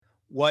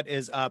What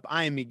is up?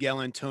 I am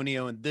Miguel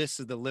Antonio, and this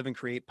is the Live and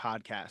Create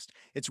podcast.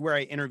 It's where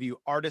I interview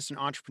artists and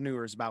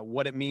entrepreneurs about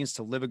what it means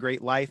to live a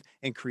great life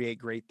and create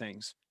great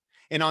things.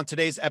 And on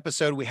today's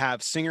episode, we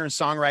have singer and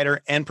songwriter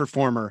and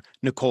performer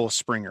Nicole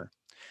Springer.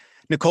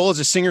 Nicole is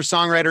a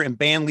singer-songwriter and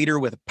band leader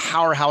with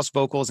powerhouse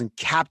vocals and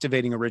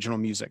captivating original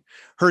music.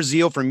 Her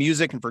zeal for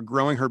music and for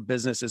growing her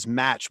business is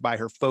matched by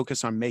her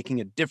focus on making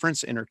a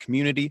difference in her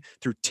community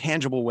through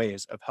tangible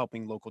ways of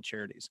helping local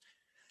charities.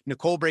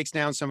 Nicole breaks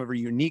down some of her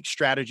unique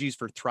strategies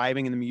for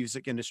thriving in the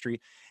music industry,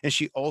 and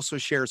she also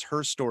shares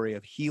her story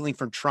of healing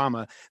from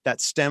trauma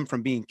that stemmed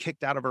from being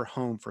kicked out of her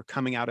home for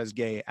coming out as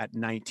gay at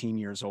 19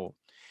 years old.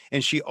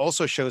 And she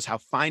also shows how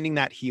finding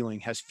that healing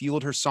has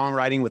fueled her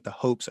songwriting with the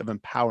hopes of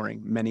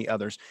empowering many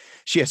others.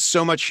 She has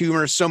so much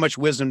humor, so much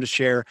wisdom to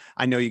share.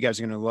 I know you guys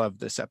are going to love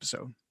this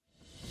episode.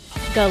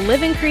 The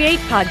Live and Create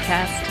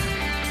podcast.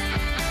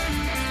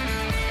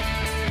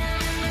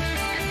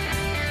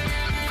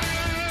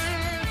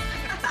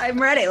 I'm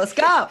ready. Let's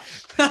go.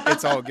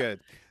 It's all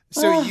good.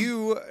 So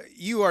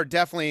you are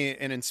definitely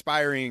an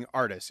inspiring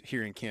artist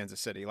here in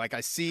Kansas City. Like,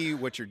 I see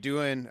what you're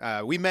doing.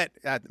 We met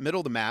at the middle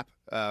of the map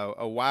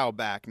a while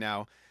back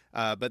now,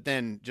 but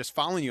then just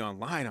following you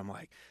online, I'm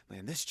like,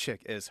 man, this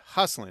chick is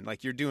hustling.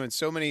 Like, you're doing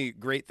so many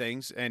great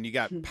things, and you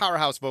got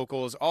powerhouse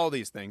vocals, all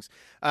these things.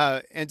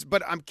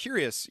 But I'm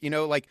curious,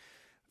 like,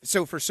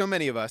 so for so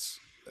many of us,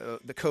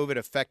 the COVID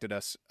affected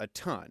us a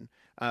ton.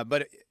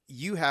 But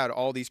you had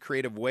all these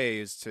creative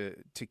ways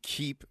to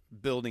keep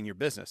building your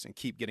business and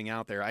keep getting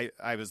out there.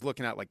 I was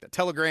looking at like the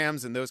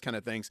telegrams and those kind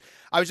of things.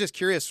 I was just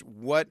curious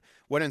what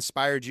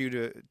inspired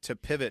you to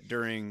pivot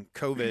during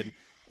COVID,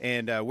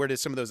 and where did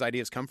some of those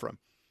ideas come from?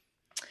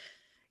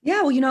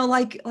 Yeah, well,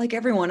 like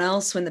everyone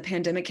else, when the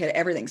pandemic hit,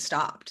 everything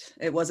stopped.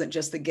 It wasn't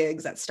just the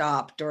gigs that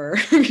stopped or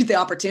the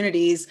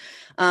opportunities.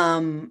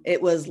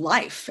 It was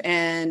life,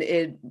 and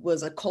it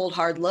was a cold,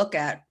 hard look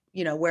at,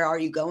 where are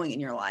you going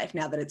in your life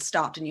now that it's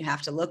stopped and you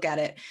have to look at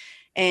it.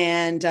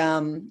 And,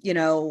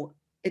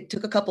 it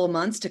took a couple of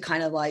months to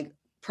kind of like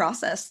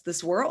process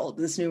this world,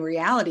 this new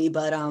reality.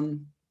 But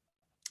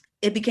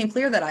it became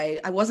clear that I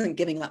wasn't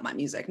giving up my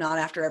music, not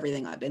after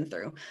everything I've been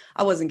through.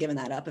 I wasn't giving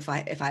that up if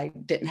I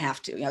didn't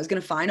have to. I was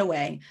going to find a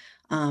way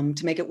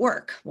to make it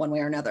work one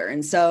way or another.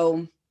 And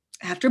so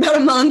after about a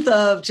month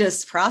of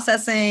just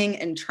processing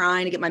and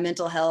trying to get my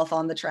mental health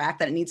on the track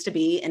that it needs to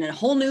be in a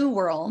whole new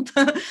world,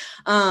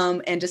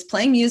 and just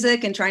playing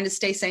music and trying to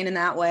stay sane in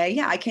that way.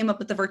 Yeah, I came up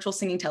with the virtual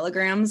singing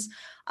telegrams.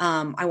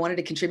 I wanted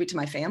to contribute to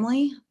my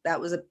family.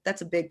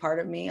 That's a big part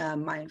of me,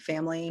 my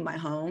family, my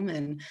home.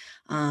 And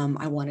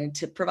I wanted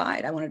to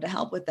provide, I wanted to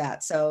help with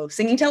that. So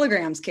singing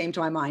telegrams came to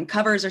my mind.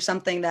 Covers are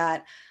something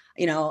that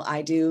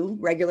I do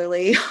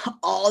regularly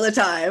all the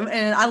time,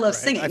 and I love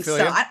singing.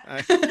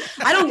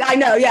 I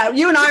know. Yeah.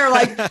 You and I are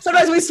like,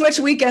 sometimes we switch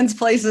weekends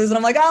places, and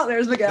I'm like, oh,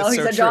 there's Miguel. He's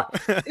a job.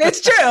 It's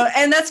true.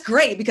 And that's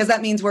great, because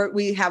that means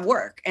we have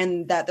work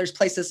and that there's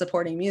places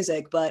supporting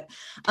music. But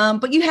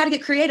you had to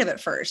get creative at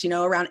first,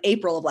 around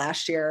April of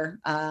last year.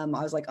 I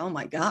was like, oh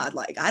my God,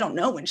 like, I don't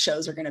know when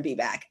shows are going to be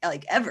back,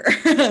 like, ever.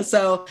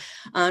 So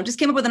just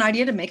came up with an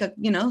idea to make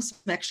some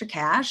extra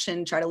cash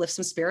and try to lift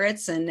some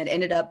spirits. And it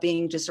ended up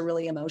being just a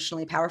really emotionally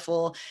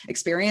powerful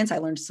experience. I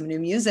learned some new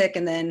music,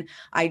 and then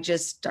I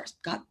just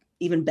got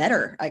even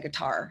better at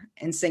guitar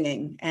and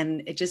singing,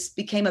 and it just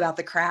became about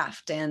the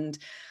craft. And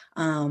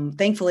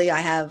thankfully I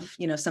have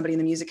somebody in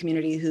the music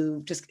community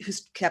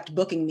who's kept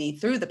booking me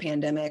through the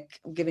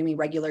pandemic, giving me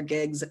regular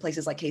gigs at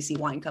places like KC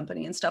Wine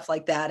Company and stuff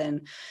like that.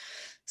 And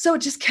so it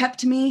just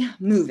kept me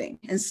moving.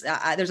 And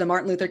there's a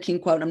Martin Luther King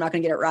quote, and I'm not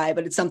going to get it right,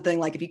 but it's something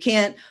like, if you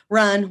can't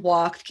run,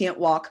 walk, if you can't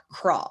walk,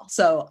 crawl.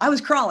 So I was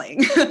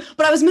crawling,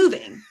 but I was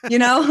moving,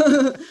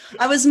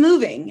 I was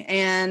moving.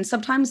 And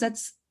sometimes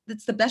that's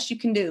the best you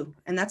can do.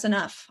 And that's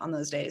enough on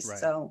those days. Right.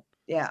 So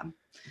yeah.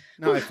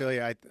 No, I feel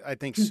you. I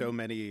think so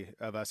many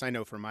of us, I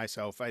know for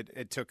myself,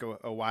 it took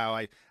a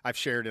while. I've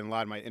shared in a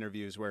lot of my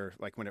interviews where,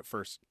 like, when it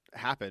first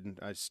happened,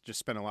 I just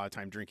spent a lot of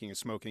time drinking and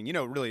smoking,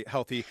 really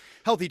healthy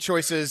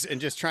choices,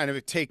 and just trying to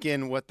take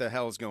in what the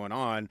hell is going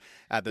on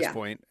at this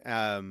point.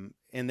 And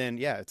then,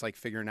 it's like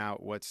figuring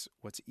out what's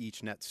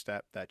each next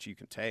step that you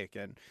can take.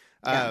 And,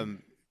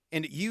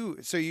 and you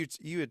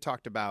had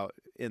talked about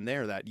in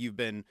there that you've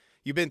been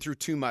through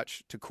too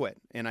much to quit.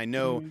 And I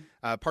know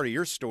part of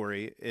your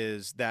story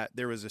is that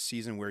there was a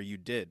season where you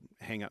did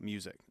hang up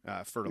music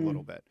for a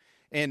little bit.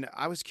 And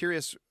I was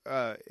curious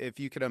if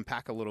you could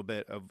unpack a little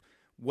bit of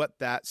what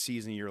that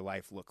season of your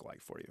life looked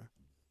like for you.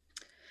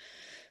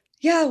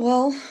 Yeah,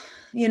 well,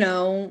 you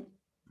don't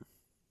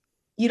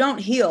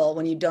heal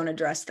when you don't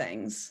address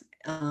things.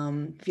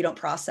 If you don't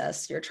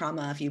process your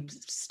trauma, if you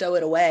stow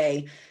it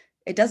away,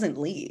 it doesn't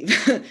leave.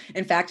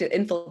 In fact, it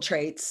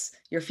infiltrates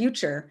your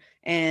future,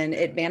 and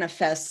it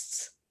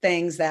manifests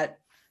things that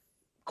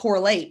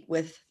correlate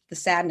with the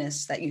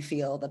sadness that you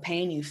feel, the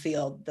pain you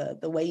feel,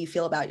 the way you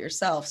feel about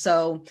yourself.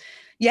 So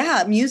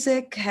yeah,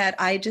 music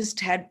I just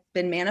had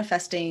been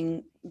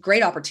manifesting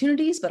great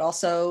opportunities, but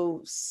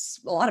also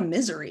a lot of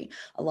misery,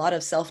 a lot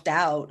of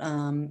self-doubt,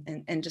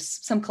 and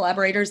just some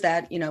collaborators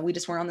that, we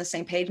just weren't on the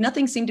same page.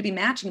 Nothing seemed to be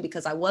matching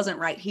because I wasn't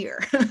right here.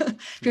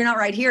 If you're not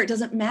right here, it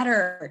doesn't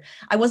matter.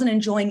 I wasn't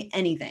enjoying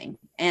anything.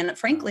 And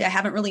frankly, I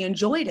haven't really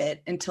enjoyed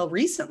it until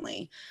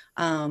recently.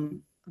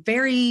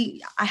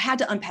 I had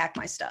to unpack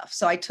my stuff.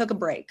 So I took a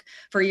break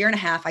for a year and a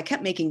half. I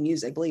kept making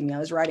music. Believe me, I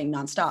was writing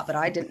nonstop, but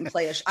I didn't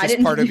play I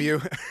didn't. Part of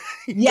you.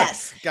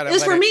 Yes. Gotta it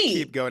was for me.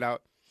 Keep going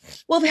out.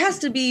 Well, it has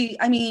to be,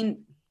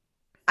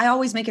 I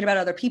always make it about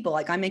other people.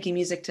 Like, I'm making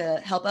music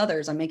to help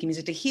others. I'm making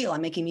music to heal.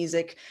 I'm making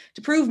music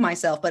to prove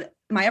myself. But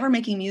am I ever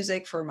making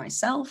music for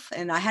myself?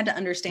 And I had to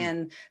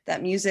understand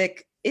that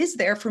music is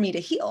there for me to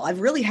heal. I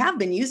really have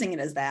been using it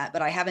as that,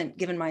 but I haven't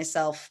given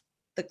myself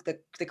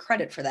the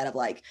credit for that, of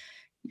like,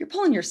 you're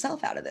pulling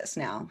yourself out of this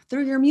now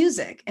through your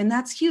music. And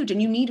that's huge.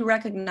 And you need to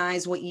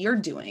recognize what you're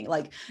doing,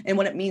 like, and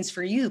what it means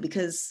for you.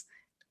 Because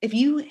if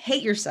you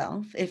hate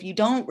yourself, if you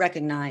don't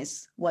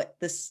recognize what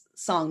this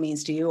song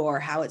means to you or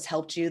how it's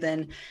helped you,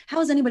 then how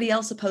is anybody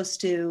else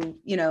supposed to,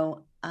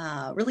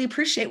 really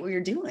appreciate what you're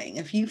doing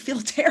if you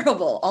feel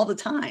terrible all the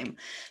time?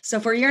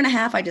 So for a year and a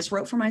half, I just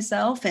wrote for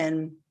myself,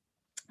 and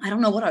I don't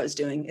know what I was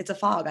doing. It's a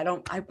fog.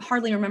 I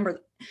hardly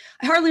remember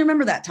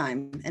that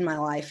time in my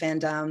life.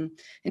 And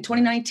in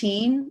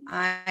 2019,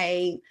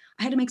 I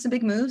had to make some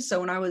big moves. So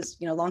when I was,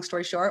 long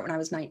story short, when I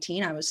was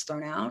 19, I was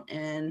thrown out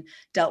and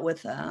dealt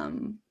with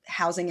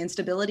housing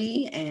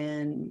instability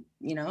and,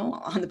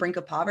 on the brink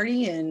of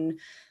poverty. And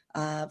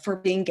for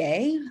being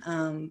gay,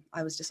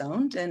 I was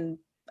disowned, and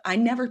I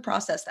never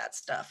processed that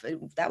stuff.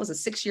 That was a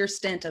 6-year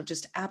stint of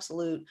just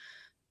absolute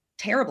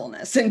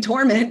terribleness and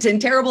torment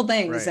and terrible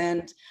things. Right.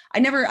 And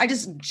I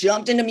just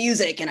jumped into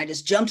music, and I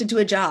just jumped into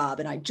a job,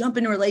 and I jumped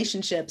into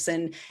relationships,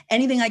 and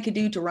anything I could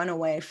do to run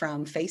away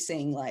from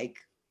facing like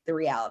the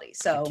reality.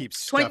 So keep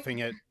stuffing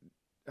it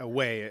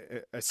away,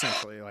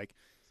 essentially, like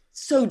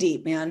so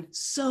deep, man,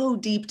 so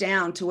deep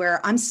down to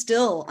where I'm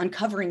still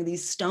uncovering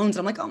these stones.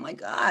 I'm like, oh my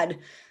God,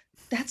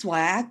 that's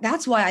why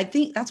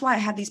I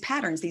have these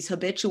patterns, these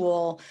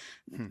habitual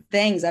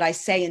things that I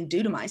say and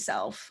do to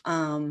myself.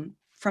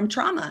 From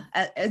trauma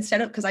instead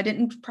of, because I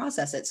didn't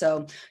process it.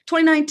 So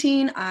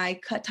 2019,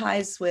 I cut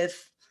ties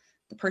with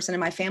the person in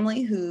my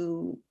family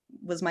who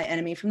was my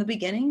enemy from the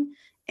beginning.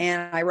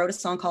 And I wrote a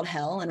song called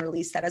Hell and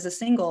released that as a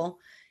single.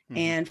 Mm-hmm.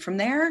 And from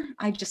there,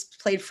 I just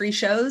played free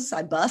shows.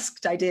 I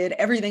busked. I did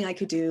everything I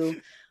could do.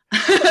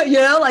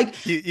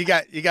 Like you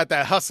got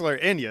that hustler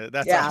in you.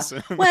 That's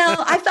awesome.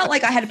 Well, I felt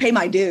like I had to pay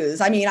my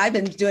dues. I've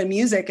been doing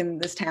music in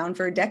this town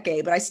for a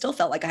decade, but I still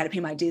felt like I had to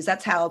pay my dues.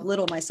 That's how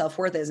little my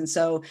self-worth is. And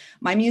so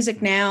my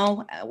music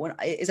now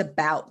is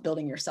about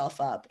building yourself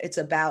up. It's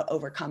about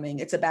overcoming.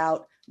 It's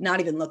about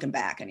not even looking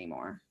back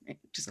anymore,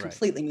 just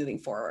completely moving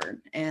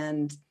forward.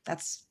 And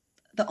that's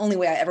the only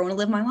way I ever want to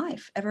live my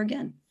life ever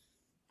again.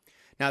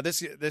 Now,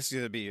 this is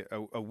going to be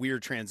a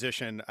weird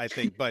transition, I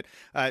think. But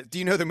do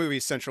you know the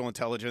movie Central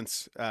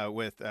Intelligence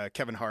with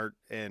Kevin Hart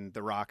and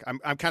The Rock?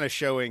 I'm kind of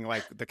showing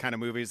like the kind of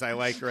movies I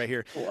like right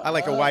here. Whoa. I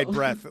like a wide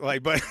breadth,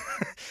 but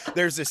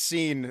there's a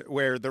scene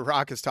where The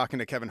Rock is talking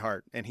to Kevin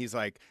Hart, and he's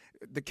like,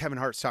 Kevin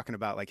Hart's talking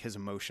about like his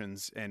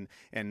emotions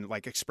and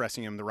like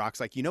expressing them. The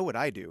Rock's like, you know what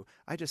I do?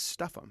 I just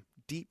stuff them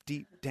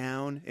deep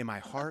down in my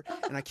heart,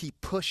 and I keep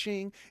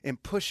pushing and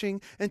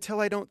pushing until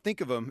I don't think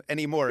of them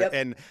anymore. Yep.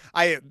 And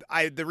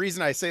the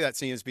reason I say that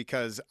scene is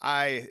because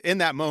in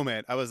that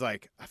moment, I was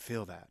like, I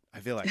feel that.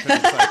 It's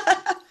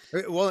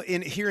like, well,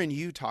 in hearing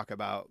you talk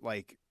about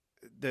like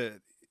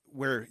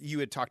where you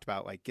had talked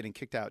about like getting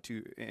kicked out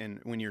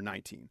when you're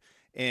 19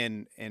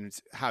 and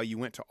how you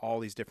went to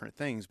all these different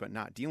things, but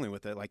not dealing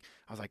with it. Like,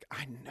 I was like,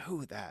 I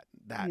know that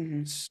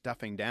mm-hmm.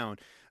 stuffing down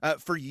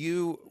for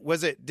you,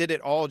 did it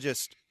all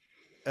just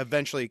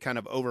eventually kind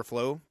of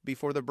overflow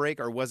before the break,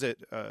 or was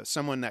it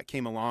someone that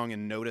came along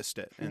and noticed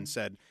it and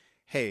said,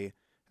 hey,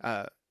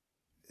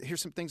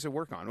 here's some things to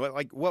work on?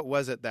 What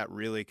was it that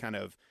really kind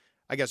of,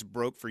 I guess,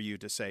 broke for you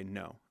to say,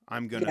 no,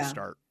 I'm going to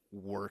start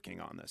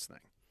working on this thing?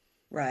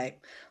 Right.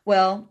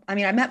 Well, I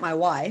met my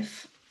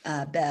wife,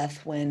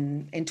 Beth,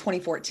 in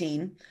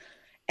 2014,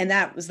 and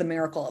that was the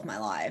miracle of my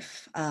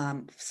life.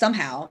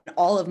 Somehow,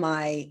 all of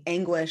my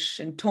anguish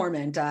and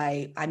torment,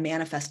 I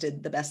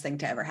manifested the best thing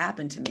to ever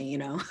happen to me,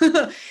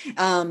 but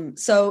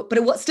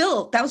it was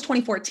still, that was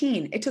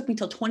 2014. It took me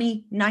till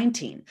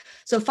 2019.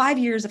 So 5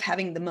 years of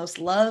having the most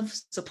love,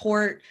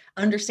 support,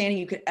 understanding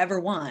you could ever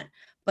want,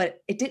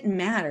 but it didn't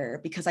matter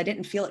because I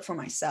didn't feel it for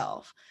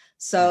myself.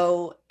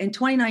 So in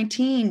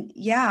 2019,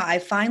 I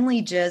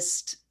finally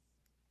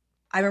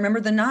I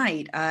remember the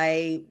night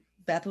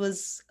Beth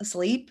was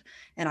asleep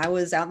and I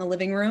was out in the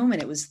living room,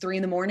 and it was 3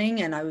 a.m.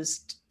 and I was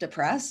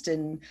depressed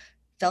and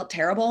felt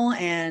terrible.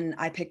 And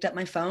I picked up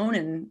my phone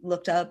and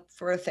looked up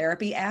for a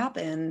therapy app,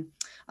 and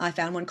I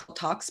found one called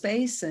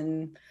Talkspace,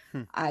 and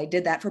I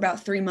did that for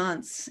about 3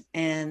 months.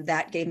 And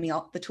that gave me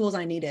all the tools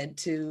I needed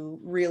to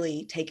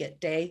really take it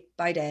day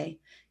by day,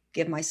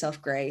 give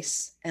myself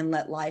grace, and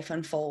let life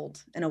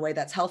unfold in a way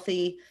that's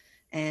healthy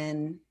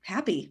and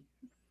happy,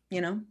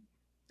 you know,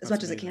 as That's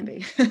much as it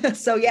amazing. can be.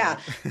 So yeah,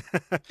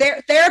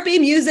 Yeah. therapy,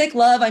 music,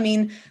 love. I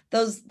mean,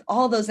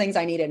 all those things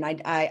I needed.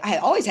 And I had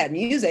always had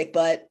music,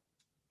 but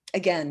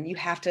again, you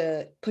have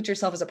to put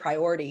yourself as a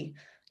priority.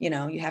 You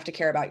know, you have to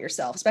care about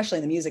yourself, especially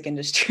in the music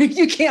industry.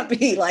 You can't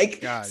be like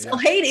God, yeah.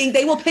 self-hating.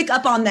 They will pick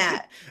up on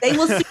that. They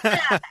will see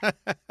that,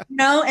 you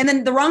know, and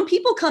then the wrong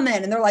people come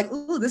in and they're like,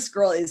 ooh, this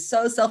girl is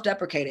so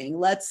self-deprecating.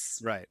 Let's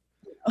Right.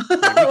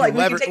 Right.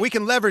 like We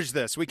can leverage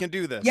this. We can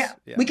do yeah, this.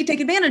 Yeah. we could take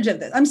advantage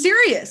of this. I'm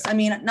serious. Yeah. I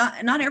mean,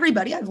 not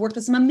everybody. I've worked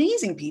with some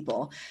amazing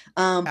people.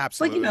 But you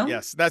Absolutely. know,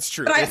 Yes, that's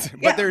true. but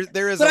But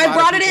there is but a I lot of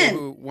brought it people in.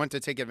 who want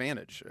to take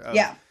advantage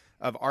Yeah.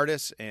 of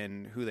artists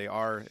and who they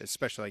are,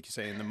 especially like you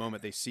say, in the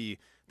moment they see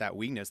that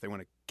weakness, they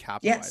want to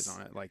capitalize Yes.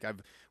 on it. Like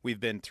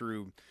we've been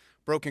through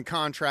broken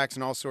contracts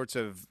and all sorts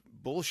of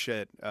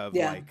bullshit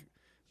Yeah.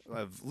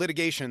 of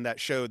litigation that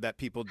showed that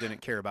people didn't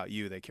care about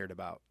you. They cared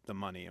about the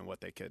money and what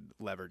they could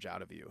leverage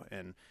out of you.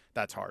 And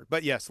that's hard.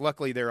 But yes,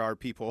 luckily there are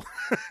people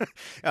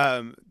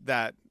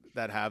that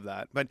have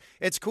that. But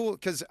it's cool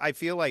because I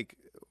feel like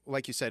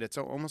you said, it's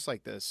almost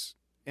like this.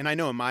 And I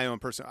know in my own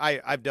person,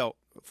 I've dealt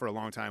for a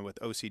long time with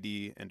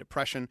OCD and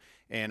depression.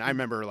 And I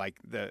remember like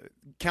the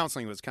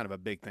counseling was kind of a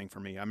big thing for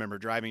me. I remember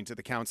driving to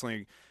the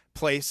counseling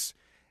place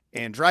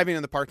and driving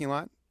in the parking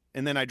lot,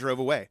 and then I drove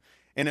away.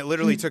 And it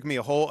literally took me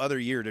a whole other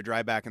year to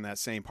drive back in that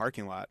same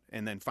parking lot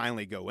and then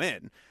finally go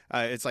in.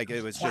 It's like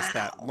it was just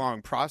that Wow.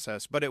 long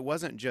process. But it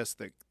wasn't just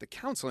the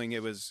counseling.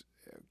 It was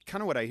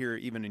kind of what I hear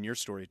even in your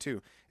story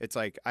too. It's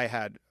like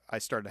I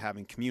started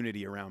having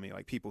community around me,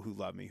 like people who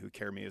love me, who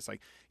care me. It's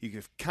like you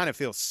could kind of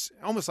feel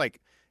almost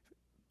like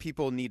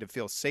people need to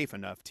feel safe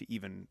enough to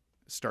even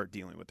start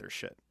dealing with their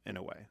shit in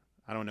a way.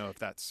 I don't know if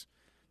that's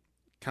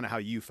kind of how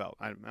you felt.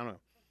 I don't know.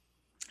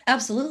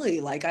 Absolutely.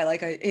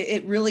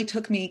 It really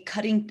took me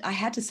cutting. I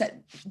had to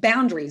set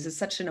boundaries is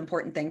such an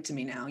important thing to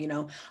me now. You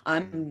know, Mhm.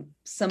 I'm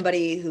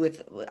somebody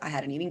I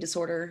had an eating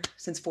disorder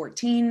since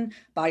 14,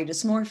 body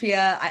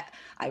dysmorphia.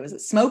 I was a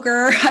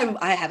smoker.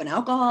 I have an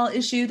alcohol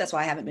issue. That's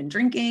why I haven't been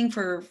drinking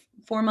for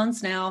 4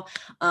 months now.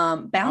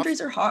 Off.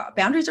 Boundaries are hard.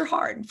 Boundaries are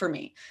hard for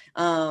me.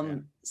 Yeah.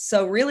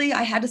 So really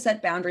I had to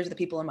set boundaries with the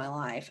people in my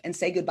life and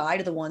say goodbye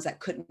to the ones that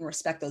couldn't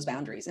respect those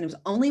boundaries. And it was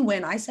only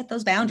when I set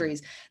those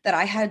boundaries that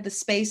I had the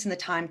space and the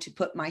time to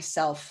put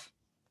myself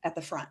at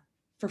the front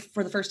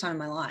for the first time in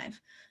my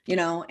life, you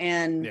know,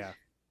 and Yeah.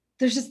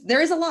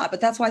 there is a lot, but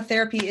that's why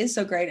therapy is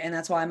so great. And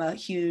that's why I'm a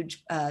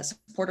huge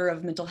supporter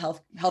of mental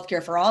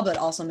healthcare for all, but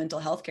also mental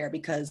health care,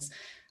 because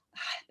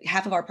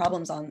half of our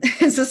problems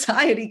in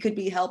society could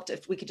be helped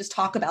if we could just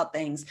talk about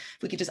things, if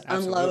we could just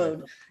Absolutely.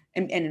 unload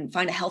and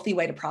find a healthy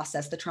way to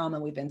process the trauma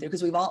we've been through,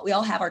 because we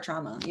all have our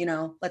trauma, you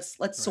know. Let's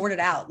Right. sort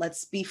it out.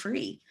 Let's be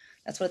free.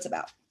 That's what it's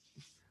about.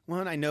 Well,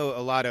 and I know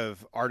a lot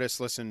of artists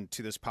listen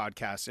to this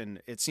podcast,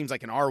 and it seems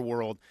like in our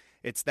world,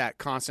 it's that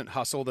constant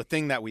hustle, the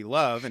thing that we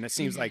love, and it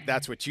seems like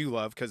that's what you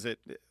love because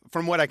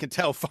from what I can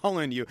tell,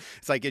 following you,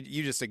 it's like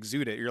you just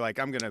exude it. You're like,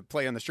 I'm gonna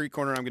play on the street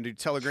corner, I'm gonna do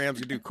telegrams,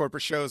 I'm gonna do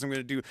corporate shows, I'm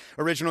gonna do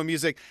original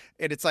music,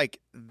 and it's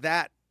like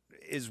that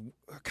is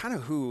kind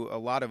of who a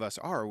lot of us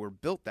are. We're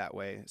built that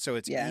way, so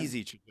it's Yeah.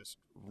 easy to just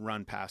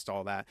run past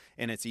all that,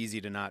 and it's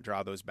easy to not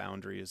draw those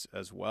boundaries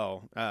as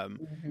well.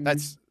 Mhm.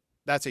 That's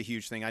that's a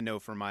huge thing I know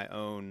for my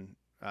own.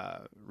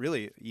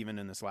 Really, even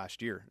in this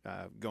last year,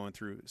 going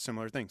through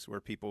similar things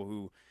where people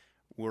who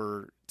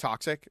were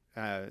toxic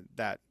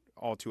that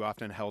all too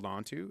often held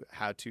on to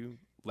had to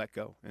let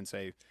go and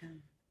say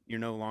you're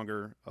no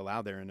longer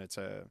allowed there. And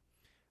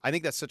I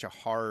think that's such a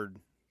hard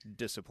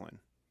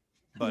discipline,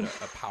 but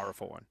a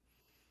powerful one.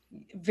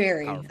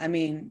 Very. I Powerful.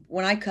 mean,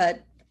 when I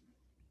cut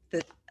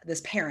the,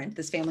 this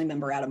family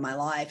member out of my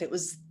life, it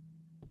was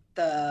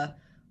the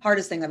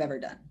hardest thing I've ever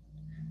done.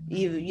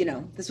 You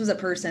know, this was a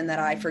person that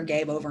I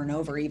forgave over and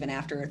over, even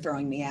after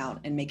throwing me out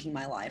and making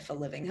my life a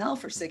living hell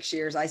for 6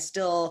 years. I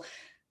still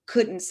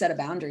couldn't set a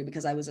boundary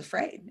because I was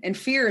afraid. And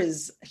fear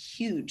is a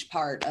huge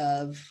part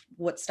of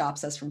what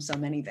stops us from so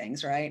many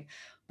things, right?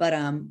 But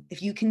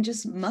if you can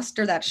just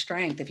muster that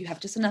strength, if you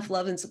have just enough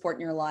love and support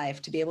in your life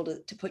to be able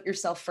to put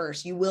yourself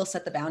first, you will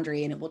set the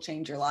boundary and it will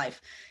change your life.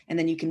 And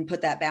then you can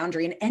put that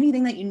boundary in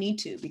anything that you need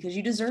to, because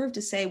you deserve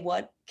to say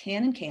what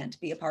can and can't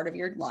be a part of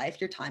your life,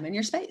 your time, and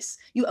your space.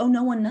 You owe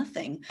no one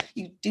nothing.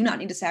 You do not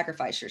need to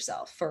sacrifice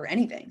yourself for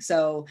anything.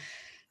 So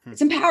Hmm.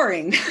 it's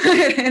empowering.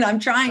 And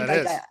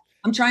That is.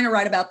 I'm trying to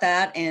write about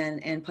that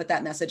and put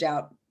that message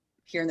out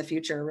here in the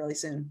future really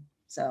soon.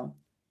 So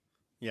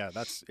Yeah,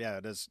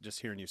 it is. Just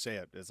hearing you say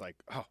it is like,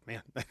 oh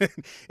man,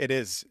 it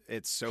is.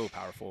 It's so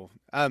powerful.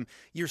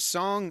 Your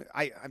song,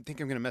 I think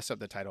I'm gonna mess up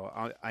the title.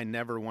 I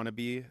never want to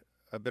be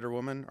a bitter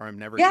woman, or I'm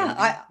never yeah,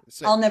 gonna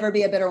be. I'll never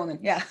be a bitter woman.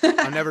 Yeah.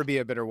 I'll never be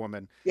a bitter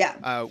woman.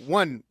 Yeah.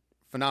 One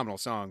phenomenal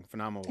song,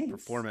 phenomenal Thanks.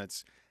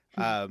 performance.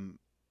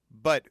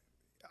 But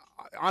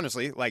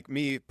honestly, like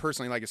me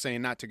personally, like you're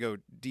saying, not to go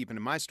deep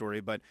into my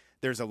story, but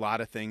there's a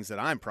lot of things that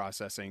I'm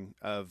processing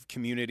of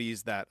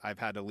communities that I've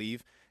had to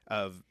leave,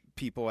 of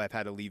people I've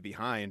had to leave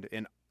behind,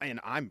 and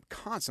I'm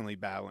constantly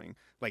battling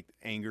like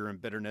anger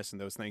and bitterness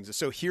and those things.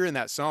 So hearing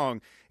that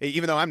song,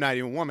 even though I'm not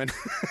even a woman,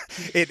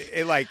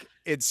 it like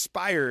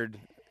inspired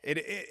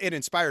it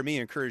inspired me,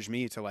 encouraged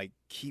me to like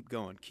keep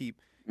going, keep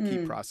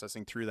Mm,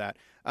 processing through that.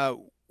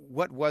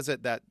 What was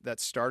it that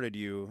started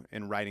you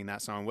in writing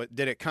that song? What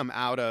did it come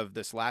out of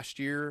this last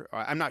year?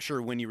 I'm not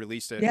sure when you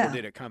released it, or yeah.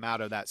 did it come out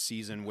of that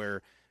season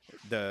where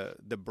the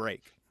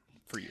break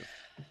for you?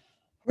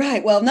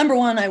 Right. Well, number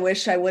one, I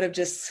wish I would have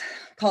just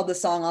called the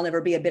song I'll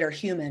Never Be a Bitter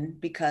Human,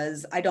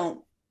 because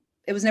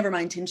it was never my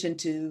intention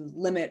to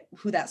limit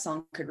who that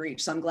song could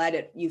reach. So I'm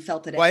glad you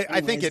felt it Well,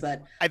 anyways.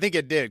 But I think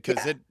it did,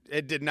 because yeah,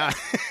 it did not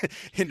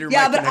hinder my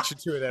yeah, but connection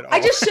to it at I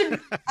all. just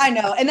should, I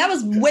know. And that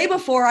was way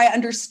before I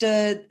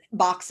understood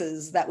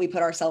boxes that we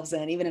put ourselves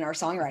in, even in our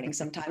songwriting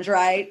sometimes,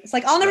 right? It's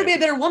like, I'll never be Right. a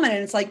bitter woman.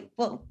 And it's like,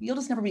 well, you'll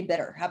just never be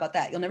bitter. How about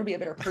that? You'll never be a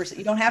bitter person.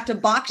 You don't have to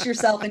box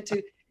yourself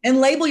into and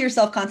label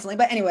yourself constantly.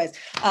 But anyways,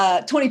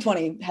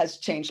 2020 has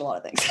changed a lot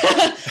of things.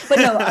 But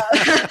no,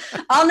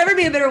 I'll Never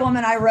Be a Bitter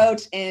Woman, I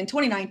wrote in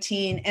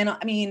 2019. And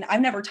I mean,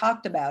 I've never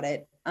talked about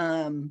it.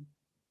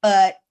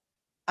 But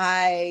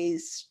I,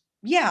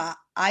 yeah,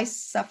 I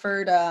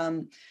suffered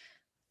a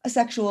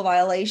sexual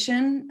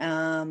violation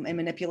and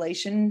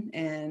manipulation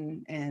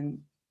and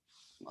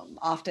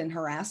often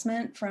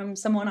harassment from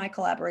someone I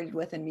collaborated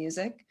with in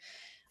music.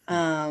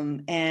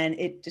 And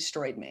it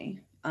destroyed me.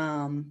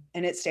 And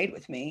it stayed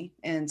with me.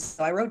 And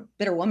so I wrote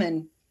Bitter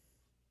Woman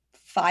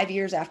 5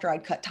 years after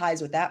I'd cut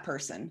ties with that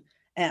person.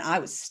 And I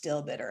was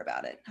still bitter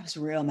about it. I was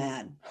real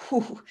mad,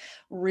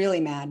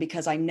 really mad,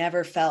 because I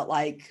never felt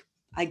like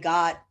I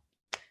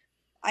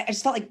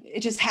just felt like it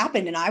just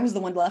happened and I was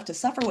the one left to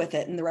suffer with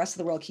it, and the rest of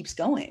the world keeps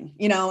going,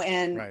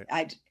 Right.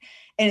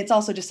 and it's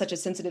also just such a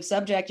sensitive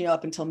subject,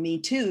 up until Me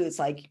Too. It's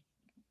like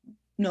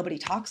nobody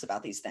talks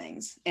about these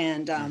things.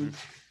 And Hmm.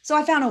 so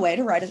I found a way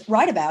to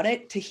write about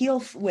it, to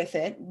heal with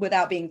it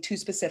without being too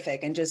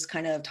specific, and just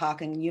kind of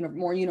talking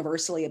more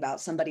universally about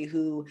somebody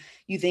who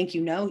you think,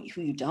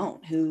 who you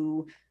don't,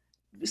 who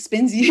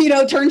spins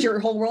turns your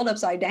whole world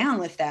upside down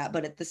with that,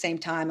 but at the same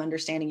time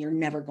understanding you're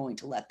never going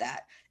to let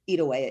that eat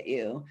away at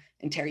you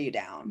and tear you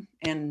down.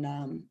 And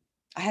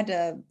I had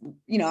to,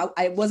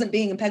 I wasn't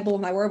being impeccable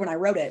with my word when I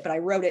wrote it, but I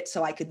wrote it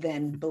so I could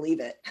then believe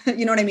it.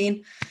 You know what I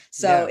mean?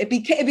 So Yeah.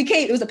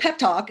 it was a pep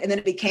talk, and then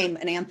it became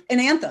an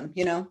anthem,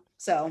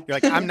 so You're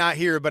like, I'm not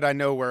here, but I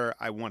know where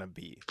I want to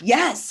be.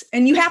 yes.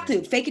 And you have Yeah.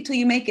 to fake it till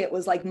you make it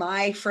was like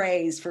my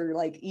phrase for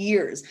like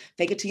years.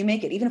 Fake it till you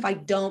make it. Even if I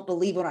don't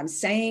believe what I'm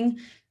saying,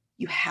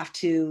 you have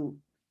to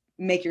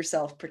make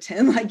yourself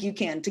pretend like you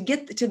can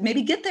to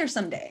maybe get there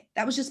someday.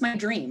 That was just my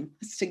dream,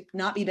 is to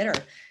not be bitter.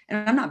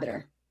 And I'm not Yeah.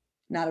 bitter.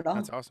 Not at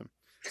That's all. awesome.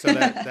 So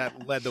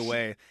that led the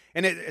way.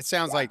 And it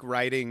sounds Yeah. like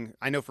writing,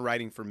 I know for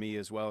writing for me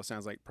as well, it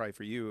sounds like probably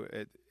for you,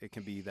 it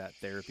can be that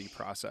therapy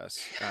process.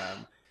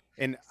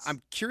 And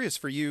I'm curious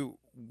for you,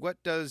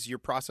 what does your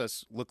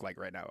process look like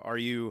right now? Are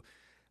you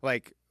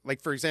like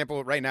for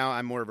example, right now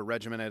I'm more of a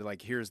regimented,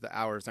 like here's the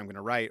hours I'm going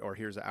to write, or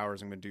here's the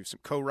hours I'm going to do some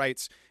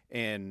co-writes,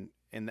 and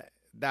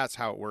that's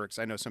how it works.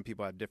 I know some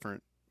people have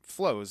different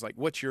flows. Like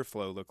what's your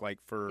flow look like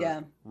for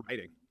Yeah.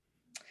 writing?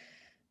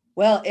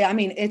 Well, I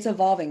mean, it's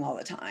evolving all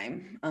the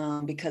time,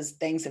 because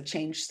things have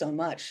changed so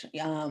much.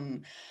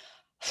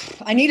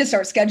 I need to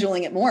start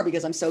scheduling it more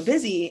because I'm so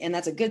busy, and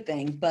that's a good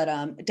thing, but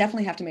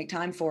definitely have to make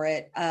time for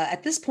it.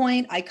 At this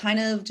point, I kind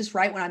of just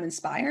write when I'm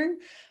inspired.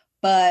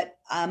 But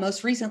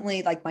most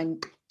recently, like my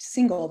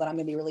single that I'm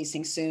going to be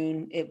releasing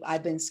soon,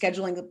 I've been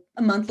scheduling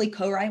a monthly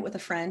co-write with a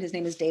friend. His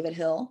name is David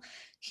Hill.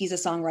 He's a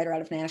songwriter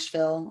out of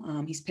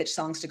Nashville. He's pitched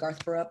songs to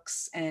Garth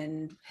Brooks,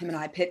 and him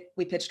and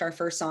we pitched our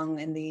first song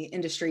in the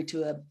industry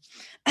to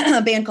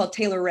a band called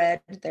Taylor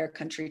Red. They're a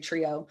country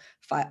trio.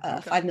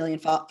 Okay. 5 million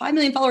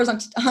followers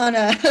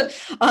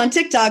on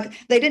TikTok.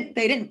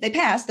 They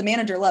passed. The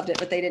manager loved it,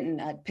 but they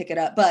didn't pick it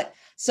up. But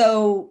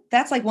so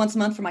that's like once a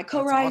month for my That's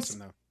co-writes. awesome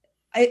though.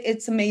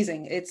 It's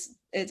amazing.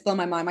 It's blown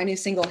my mind. My new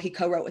single, he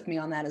co-wrote with me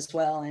on that as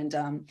well.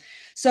 And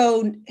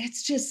so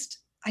it's just,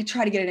 I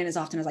try to get it in as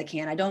often as I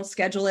can. I don't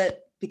schedule it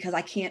because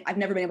I've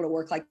never been able to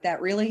work like that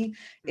really. Hmm.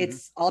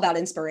 It's all about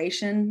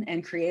inspiration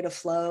and creative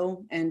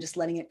flow and just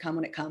letting it come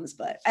when it comes.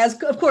 But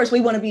of course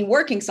we want to be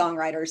working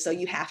songwriters. So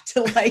you have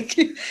to like,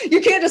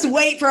 you can't just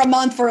wait for a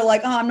month for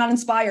like, oh, I'm not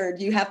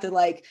inspired. You have to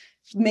like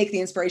make the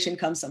inspiration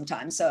come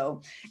sometimes.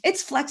 So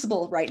it's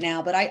flexible right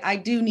now, but I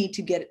do need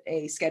to get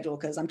a schedule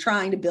because I'm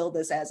trying to build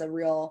this as a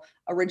real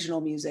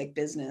original music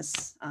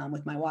business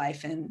with my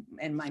wife and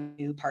my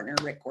new partner,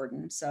 Rick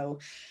Gordon. So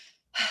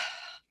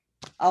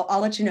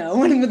I'll let you know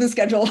when with the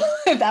schedule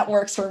if that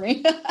works for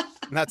me.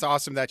 And that's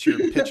awesome that you're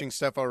pitching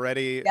stuff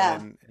already Yeah.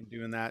 and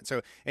doing that.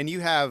 So, and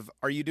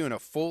are you doing a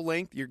full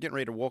length? You're getting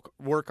ready to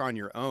work on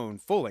your own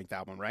full length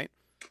album, right?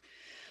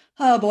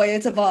 Oh boy,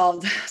 it's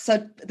evolved. So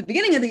at the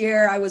beginning of the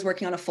year, I was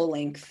working on a full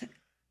length.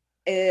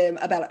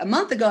 about a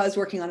month ago, I was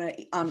working on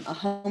a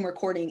home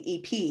recording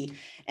EP,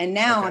 and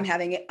now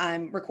Okay.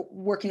 I'm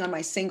working on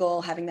my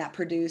single, having that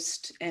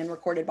produced and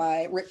recorded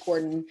by Rick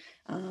Gordon.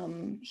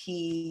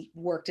 He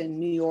worked in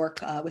New York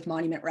with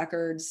Monument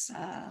Records,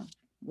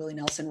 Willie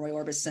Nelson, Roy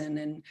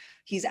Orbison, and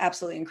he's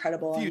absolutely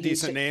incredible. Few And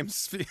decent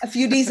names. a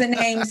few decent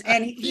names,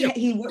 and Few.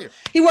 Few.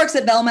 he works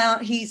at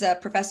Belmont. He's a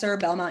professor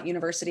at Belmont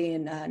University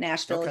in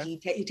Nashville. Okay.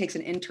 He takes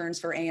an interns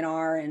for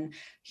A&R, and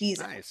he's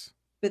Nice.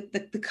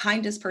 the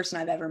kindest person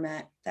I've ever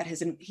met.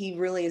 He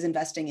really is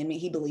investing in me.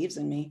 He believes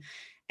in me.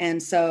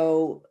 And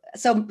so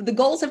the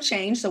goals have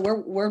changed. So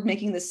we're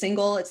making this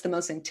single. It's the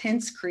most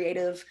intense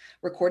creative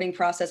recording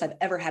process I've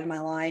ever had in my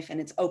life.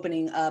 And it's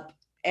opening up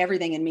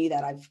everything in me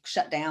that I've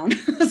shut down.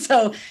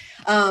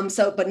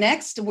 But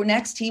next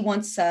he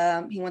wants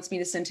me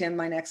to send him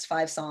my next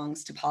 5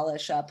 songs to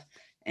polish up,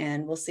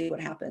 and we'll see what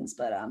happens.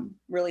 But I'm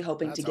really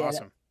hoping That's to get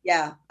awesome. it.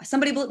 Yeah.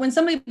 When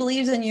somebody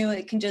believes in you,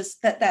 it can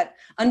just that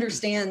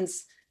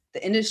understands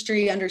the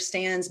industry,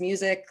 understands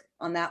music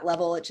on that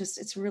level.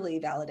 It's really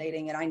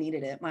validating, and I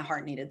needed it. My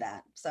heart needed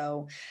that.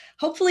 So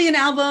hopefully an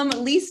album,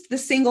 at least the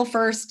single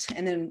first,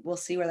 and then we'll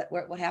see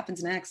what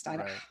happens next. I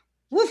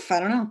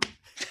don't know.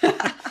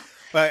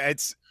 But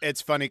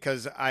it's funny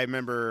because I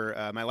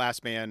remember my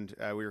last band,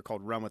 we were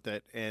called Run With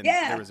It, and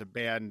Yeah. there was a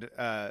band,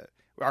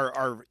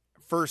 our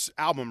first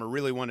album, I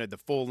really wanted the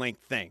full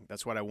length thing.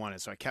 That's what I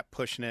wanted. So I kept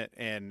pushing it.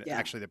 And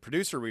actually the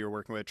producer we were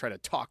working with tried to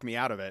talk me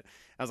out of it.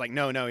 I was like,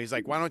 no. He's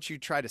like, why don't you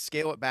try to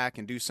scale it back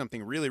and do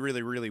something really,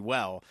 really, really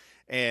well?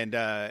 And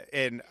I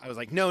was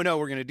like, no,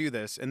 we're going to do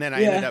this. And then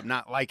I ended up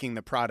not liking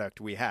the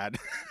product we had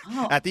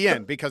at the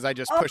end because I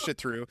just pushed it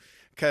through.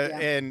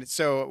 And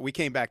so we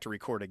came back to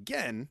record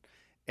again.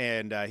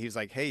 And he was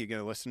like, hey, you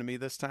going to listen to me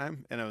this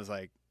time? And I was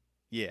like,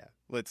 yeah,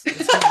 let's do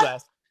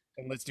less.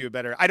 And let's do it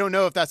better. I don't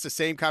know if that's the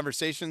same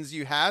conversations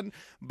you had,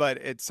 but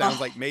it sounds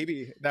like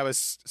maybe that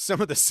was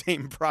some of the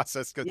same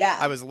process. Because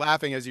I was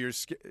laughing as you were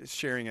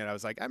sharing it. I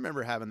was like, I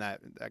remember having that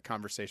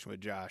conversation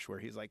with Josh where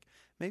he's like,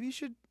 maybe you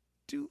should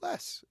do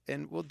less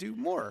and we'll do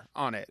more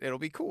on it. It'll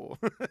be cool.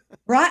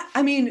 Right.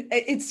 I mean,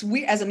 it's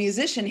weird as a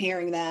musician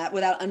hearing that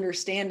without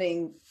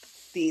understanding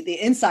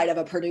the inside of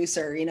a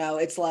producer.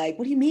 It's like,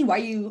 what do you mean?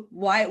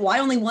 Why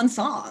only one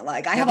song?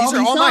 Like I have all these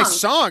these are all songs. my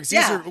songs.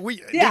 These are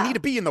they need to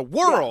be in the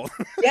world.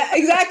 Yeah,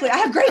 exactly. I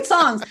have great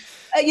songs.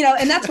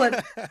 And that's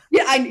what.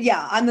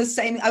 I'm the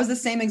same. I was the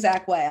same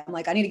exact way. I'm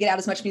like, I need to get out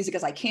as much music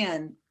as I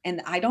can,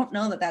 and I don't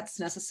know that that's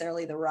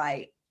necessarily the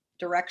right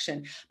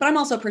direction. But I'm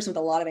also a person with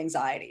a lot of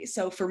anxiety.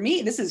 So for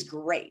me, this is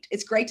great.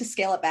 It's great to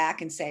scale it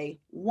back and say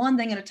one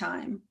thing at a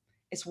time.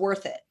 It's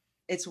worth it.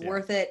 It's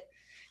worth it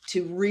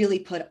to really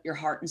put your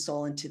heart and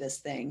soul into this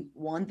thing,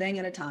 one thing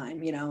at a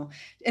time,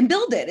 and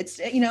build it.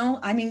 It's,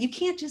 I mean, you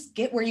can't just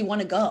get where you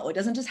want to go. It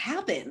doesn't just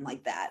happen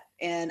like that.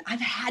 And I've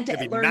had to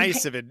It'd be learn.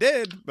 nice if it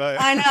did, but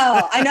I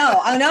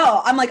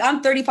know. I'm like,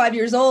 I'm 35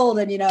 years old,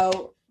 and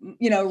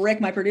Rick,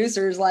 my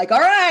producer, is like, all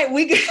right,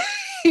 we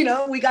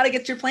got to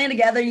get your plan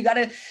together. You got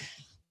to,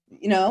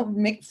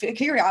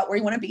 figure out where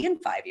you want to be in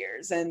 5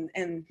 years, and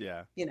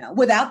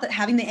without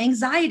having the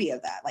anxiety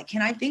of that. Like,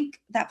 can I think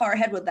that far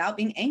ahead without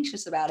being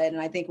anxious about it? And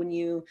I think when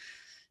you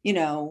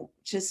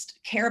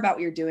just care about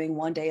what you're doing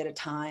one day at a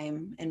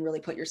time and really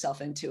put yourself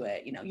into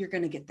it, you're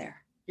going to get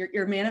there.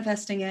 You're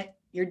manifesting it.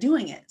 You're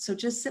doing it. So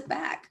just sit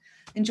back,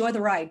 enjoy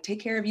the ride, take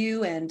care of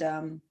you.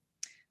 And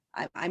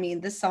I mean,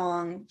 this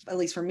song, at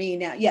least for me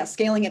now,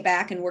 scaling it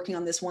back and working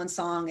on this one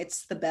song,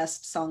 it's the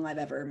best song I've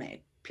ever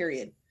made,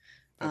 period.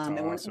 And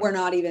awesome. we're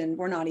not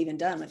even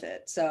done with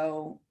it.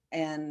 So,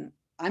 and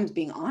I'm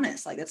being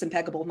honest, like that's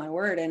impeccable with my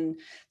word. And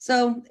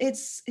so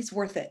it's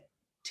worth it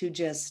to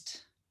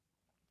just,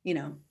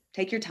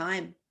 take your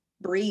time,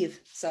 breathe.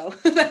 So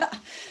and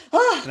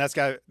that's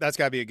got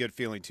to be a good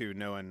feeling too,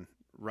 knowing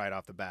right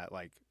off the bat,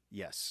 like,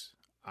 yes,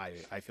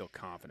 I feel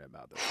confident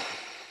about this.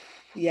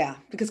 Yeah,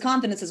 because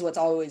confidence is what's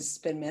always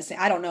been missing.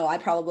 I don't know. I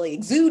probably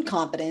exude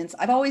confidence.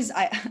 I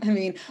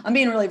mean, I'm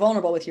being really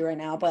vulnerable with you right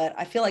now, but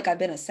I feel like I've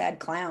been a sad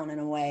clown in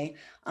a way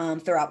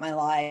throughout my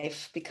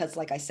life because,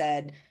 like I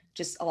said,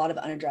 just a lot of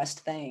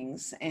unaddressed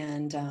things.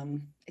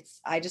 And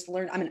I just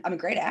learned, I'm a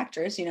great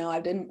actress,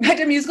 I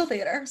did musical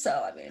theater. So,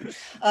 I mean,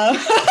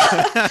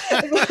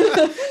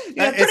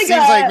 it seems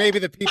like maybe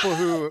the people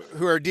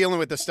who are dealing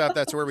with the stuff,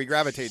 that's where we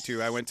gravitate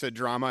to. I went to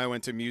drama, I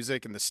went to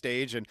music and the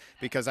stage, and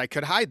because I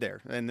could hide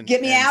there and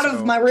get me out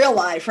of my real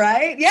life.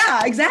 Right.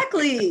 Yeah,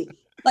 exactly.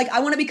 Like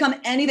I want to become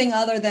anything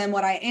other than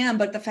what I am.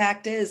 But the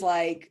fact is,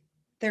 like,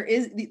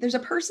 there's a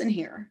person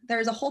here.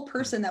 There's a whole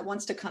person that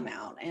wants to come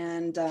out,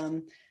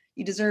 and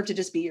you deserve to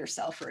just be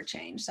yourself for a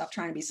change. Stop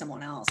trying to be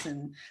someone else.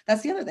 And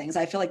that's the other thing is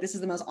I feel like this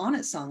is the most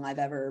honest song I've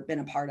ever been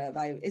a part of.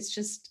 It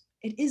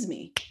is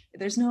me.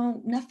 There's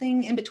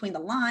nothing in between the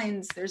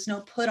lines. There's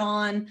no put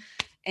on,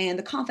 and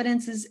the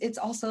confidence it's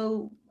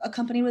also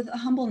accompanied with a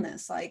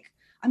humbleness. Like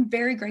I'm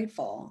very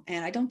grateful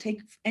and I don't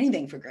take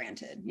anything for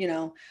granted,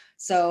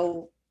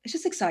 so it's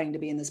just exciting to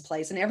be in this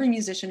place. And every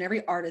musician,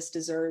 every artist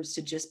deserves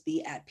to just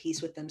be at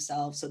peace with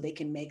themselves so they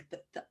can make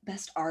the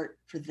best art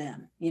for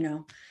them,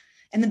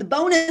 And then the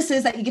bonus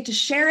is that you get to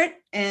share it,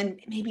 and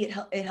maybe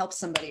it helps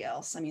somebody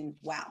else. I mean,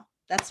 wow,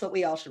 that's what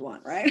we all should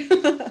want, right?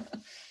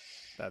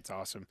 That's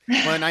awesome.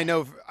 Well, and I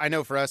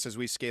know for us, as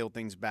we scaled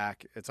things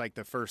back, it's like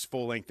the first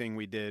full length thing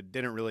we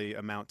didn't really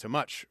amount to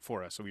much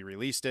for us. So we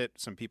released it,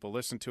 some people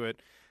listened to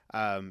it,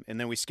 and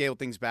then we scaled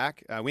things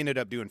back. We ended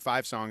up doing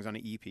 5 songs on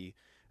an EP.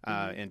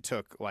 And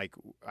took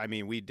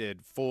we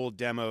did full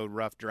demo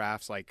rough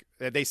drafts. Like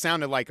they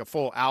sounded like a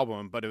full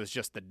album, but it was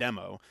just the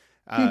demo.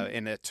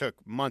 And it took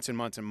months and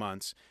months and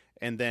months.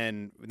 And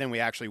then we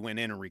actually went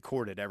in and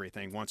recorded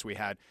everything once we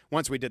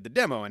did the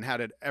demo and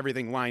had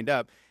everything lined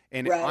up.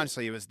 And Right.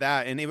 honestly, it was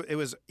that. And it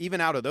was even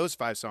out of those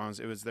 5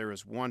 songs, there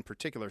was one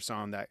particular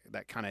song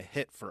that kind of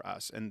hit for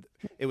us. And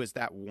it was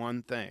that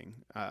one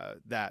thing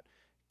that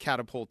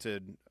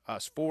catapulted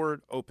us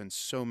forward, opened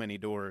so many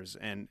doors.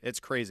 And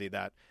it's crazy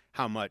that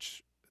how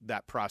much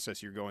that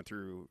process you're going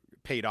through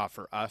paid off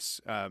for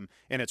us. And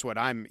it's what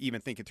I'm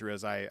even thinking through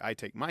as I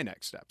take my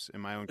next steps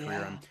in my own career.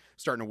 Yeah. I'm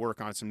starting to work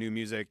on some new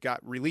music, got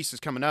releases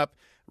coming up,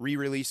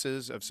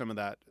 re-releases of some of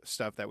that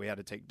stuff that we had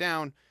to take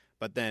down.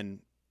 But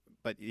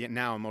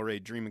now I'm already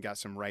dreaming, got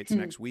some rights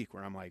next week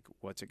where I'm like,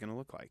 what's it going to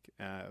look like?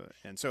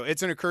 And so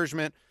it's an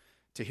encouragement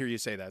to hear you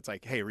say that. It's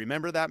like, hey,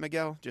 remember that,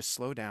 Miguel? Just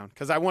slow down,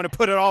 because I want to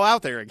put it all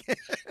out there again.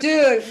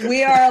 Dude,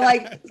 we are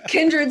like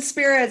kindred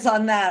spirits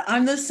on that.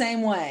 I'm the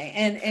same way.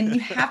 And you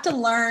have to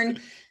learn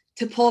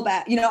to pull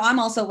back. I'm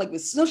also like,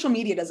 with social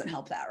media doesn't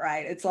help that,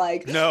 right? It's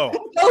like, No.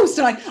 post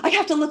and I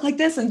have to look like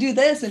this and do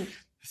this and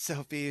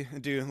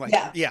Selfie, do like,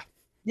 yeah,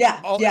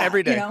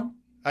 every day.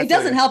 It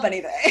doesn't help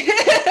anything.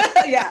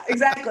 Yeah,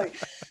 exactly.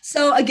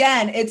 So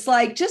again, it's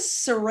like,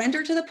 just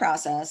surrender to the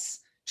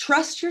process,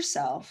 trust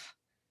yourself,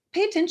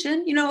 pay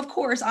attention. Of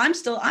course,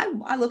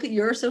 I look at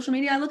your social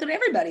media, I look at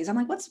everybody's. I'm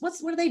like, what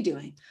are they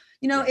doing?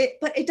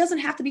 But it doesn't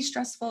have to be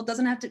stressful. It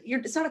doesn't have to,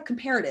 it's not a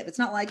comparative. It's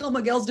not like, oh,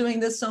 Miguel's doing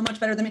this so much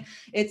better than me.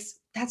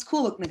 That's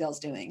cool what Miguel's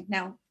doing.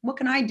 Now, what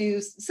can I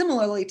do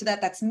similarly to that?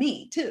 That's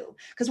me too,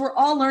 because we're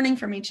all learning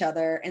from each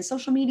other, and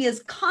social media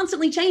is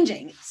constantly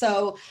changing.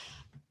 So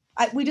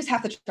we just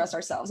have to trust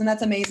ourselves, and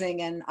that's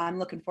amazing. And I'm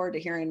looking forward to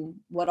hearing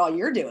what all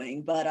you're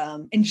doing, but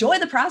enjoy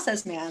the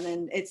process, man.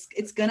 And it's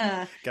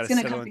gonna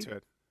settle into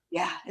it.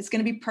 Yeah, it's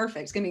going to be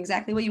perfect. It's going to be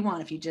exactly what you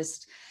want if you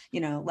just,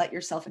 let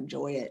yourself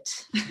enjoy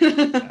it.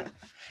 Yeah.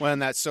 Well,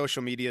 and that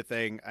social media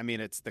thing, I mean,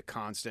 it's the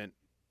constant,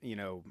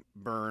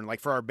 burn. Like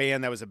for our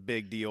band, that was a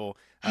big deal.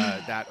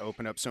 That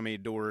opened up so many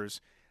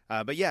doors.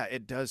 But yeah,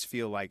 it does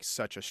feel like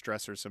such a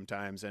stressor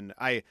sometimes. And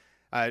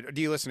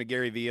do you listen to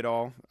Gary Vee at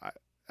all?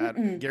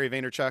 Gary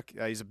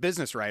Vaynerchuk, he's a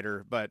business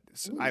writer, but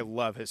I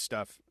love his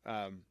stuff.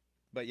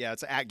 But yeah,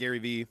 it's at Gary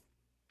Vee,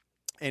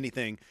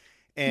 anything.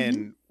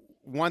 And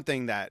one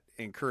thing that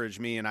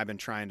encouraged me, and I've been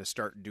trying to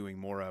start doing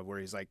more of, where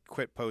he's like,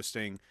 quit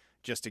posting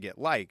just to get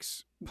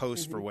likes,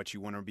 post for what you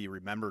want to be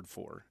remembered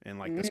for. And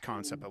like this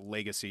concept of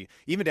legacy,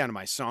 even down to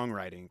my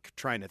songwriting,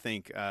 trying to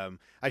think,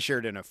 I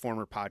shared in a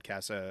former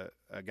podcast,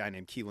 a guy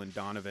named Keelan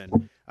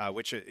Donovan,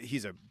 which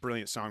he's a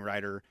brilliant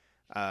songwriter.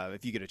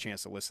 If you get a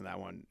chance to listen to that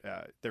one,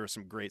 there was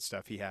some great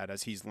stuff he had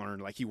as he's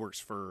learned. Like he works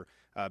for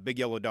Big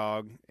Yellow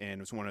Dog and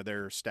was one of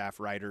their staff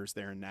writers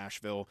there in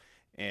Nashville,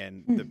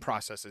 and the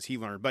processes he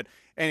learned. But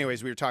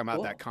anyways, we were talking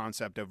about that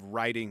concept of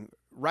writing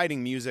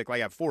music.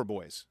 Like I have 4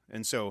 boys.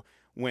 And so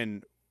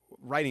when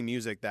writing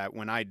music, that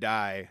when I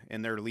die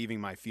and they're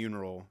leaving my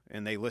funeral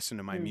and they listen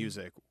to my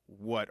music,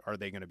 what are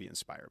they going to be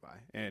inspired by?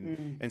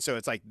 And so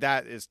it's like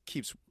that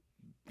keeps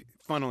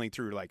funneling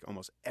through like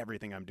almost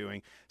everything I'm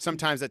doing.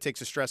 Sometimes that takes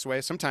the stress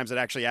away. Sometimes it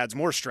actually adds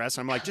more stress.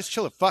 I'm like, just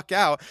chill the fuck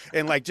out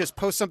and like just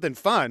post something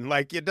fun.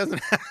 Like it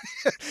doesn't,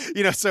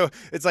 so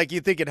it's like you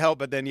think it helped,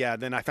 but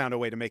then I found a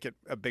way to make it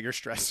a bigger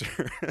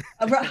stressor.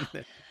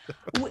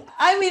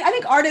 I mean, I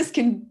think artists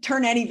can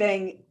turn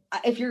anything.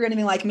 If you're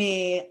anything like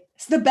me,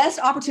 the best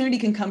opportunity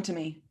can come to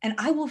me, and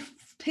I will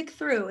pick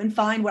through and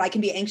find what I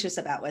can be anxious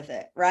about with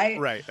it. Right.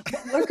 Right.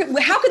 How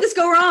could this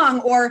go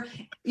wrong? Or,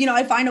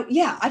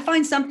 I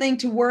find something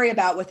to worry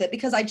about with it,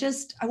 because I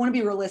want to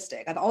be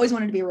realistic. I've always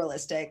wanted to be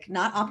realistic,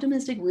 not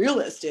optimistic,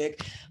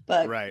 realistic,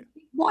 but right.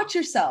 Watch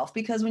yourself,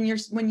 because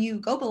when you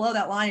go below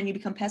that line and you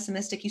become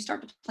pessimistic, you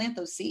start to plant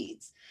those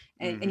seeds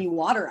and you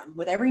water them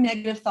with every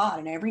negative thought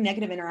and every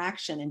negative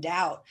interaction and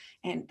doubt.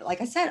 And like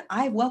I said,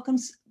 I welcome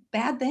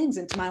bad things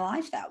into my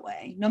life that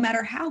way, no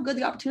matter how good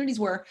the opportunities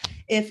were.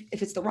 If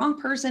it's the wrong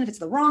person, if it's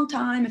the wrong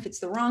time, if it's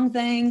the wrong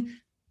thing,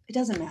 it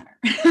doesn't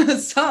matter.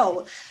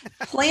 So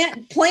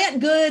plant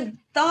good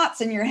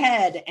thoughts in your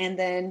head, and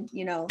then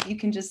you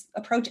can just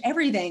approach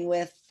everything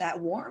with that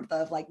warmth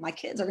of like, my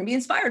kids are going to be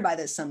inspired by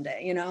this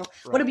someday. Right.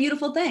 What a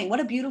beautiful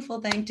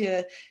thing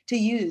to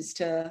use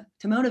to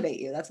motivate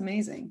you. That's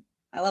amazing.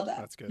 I love that.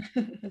 That's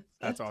good.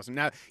 That's awesome.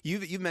 Now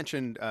you've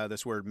mentioned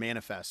this word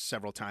manifest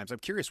several times. I'm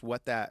curious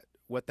what that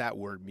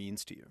word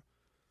means to you.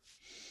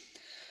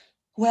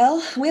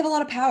 Well, we have a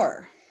lot of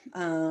power.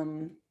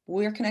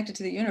 We're connected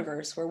to the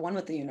universe. We're one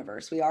with the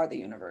universe. We are the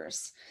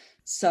universe.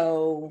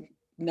 So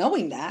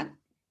knowing that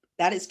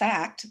that is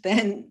fact,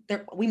 then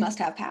we must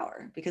have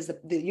power, because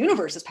the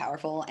universe is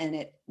powerful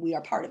and we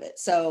are part of it.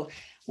 So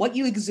what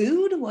you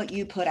exude, what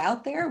you put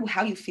out there,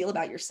 how you feel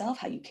about yourself,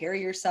 how you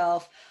carry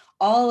yourself,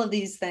 all of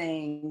these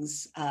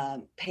things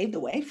pave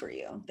the way for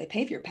you. They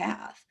pave your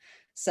path.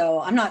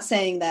 So I'm not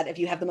saying that if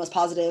you have the most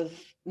positive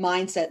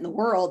mindset in the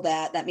world,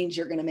 that means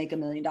you're going to make $1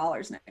 million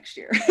next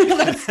year.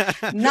 That's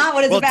not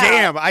what it's about.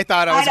 Damn, I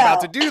thought I was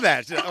about to do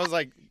that. I was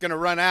like going to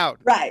run out.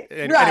 Right.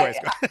 Anyways.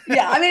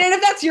 Yeah. I mean, and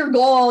if that's your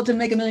goal to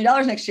make $1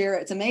 million next year,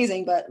 it's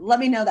amazing, but let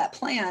me know that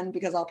plan,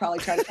 because I'll probably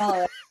try to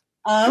follow it.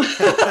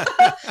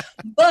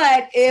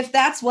 But if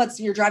that's what's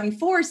your driving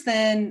force,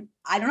 then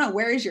I don't know,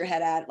 where is your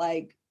head at?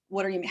 Like,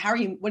 what are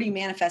you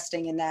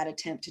manifesting in that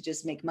attempt to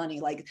just make money?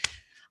 Like,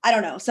 I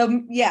don't know.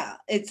 So yeah,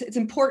 it's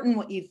important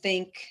what you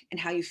think and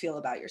how you feel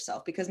about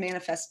yourself, because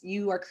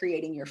you are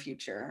creating your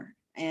future.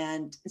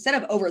 And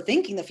instead of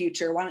overthinking the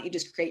future, why don't you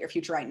just create your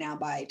future right now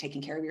by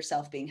taking care of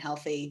yourself, being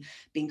healthy,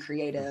 being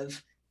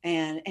creative.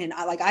 And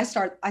I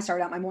started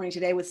out my morning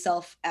today with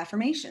self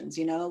affirmations,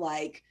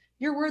 like,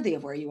 you're worthy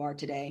of where you are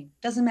today.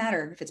 Doesn't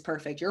matter if it's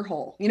perfect, you're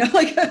whole,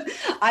 like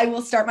I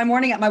will start my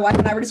morning. My wife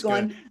and I were just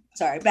going,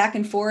 back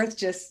and forth,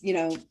 just,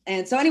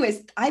 and so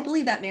anyways, I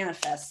believe that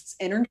manifests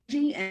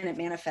energy and it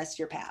manifests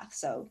your path.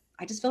 So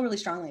I just feel really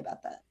strongly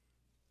about that.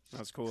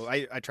 That's cool.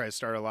 I try to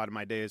start a lot of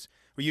my days.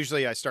 Well,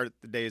 usually I start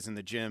the days in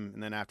the gym,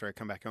 and then after I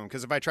come back home,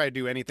 because if I try to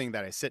do anything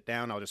that I sit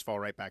down, I'll just fall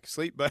right back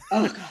asleep. But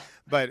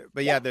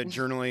but yeah, the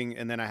journaling,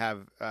 and then I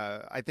have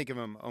I think of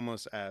them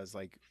almost as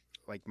like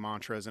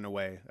mantras in a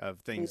way,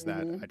 of things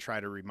that I try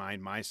to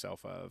remind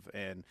myself of,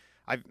 and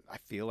I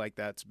feel like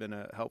that's been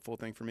a helpful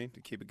thing for me to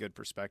keep a good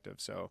perspective.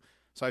 So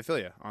I feel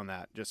you on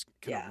that. Just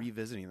kind of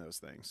revisiting those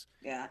things.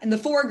 Yeah, and the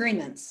 4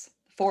 agreements.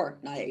 4,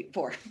 not 8,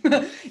 4.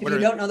 If you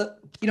don't know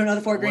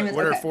the 4 agreements.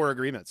 What are 4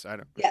 agreements? I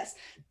don't. Yes,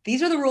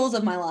 these are the rules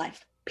of my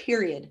life.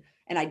 Period.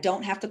 And I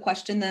don't have to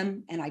question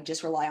them, and I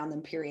just rely on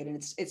them. Period. And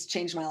it's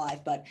changed my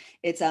life. But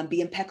it's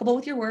be impeccable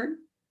with your word.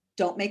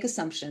 Don't make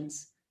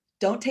assumptions.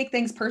 Don't take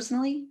things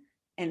personally,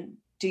 and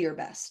do your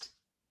best.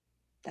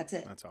 That's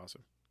it. That's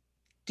awesome.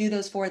 Do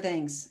those 4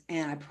 things,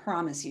 and I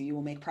promise you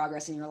will make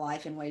progress in your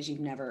life in ways you've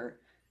never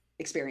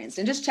experienced.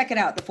 And just check it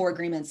out, the 4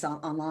 agreements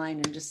online,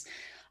 and just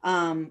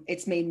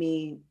it's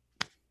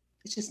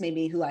just made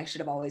me who I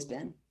should have always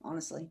been,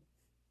 honestly.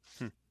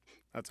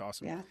 That's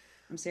awesome. Yeah,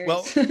 I'm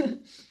serious.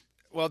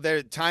 Well,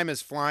 the time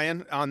is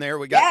flying on there.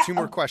 We got 2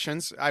 more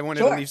questions. I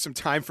wanted to leave some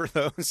time for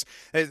those.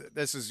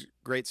 This is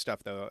great stuff,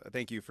 though.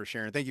 Thank you for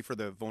sharing. Thank you for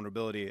the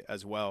vulnerability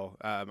as well.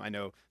 I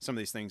know some of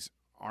these things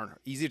aren't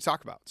easy to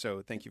talk about,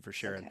 so thank you for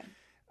sharing.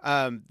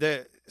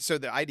 Okay. So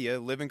the idea,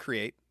 live and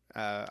create,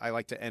 I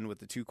like to end with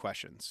the 2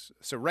 questions.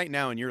 So right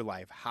now in your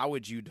life, how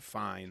would you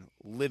define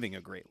living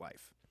a great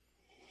life?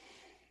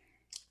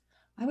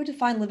 I would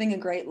define living a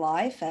great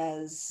life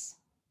as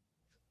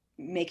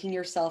making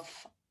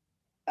yourself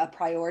a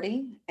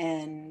priority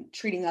and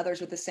treating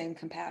others with the same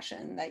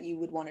compassion that you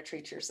would want to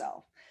treat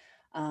yourself.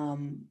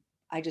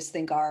 I just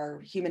think our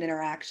human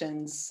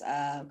interactions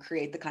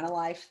create the kind of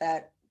life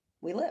that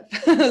we live.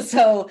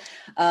 So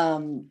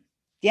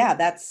yeah,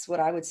 that's what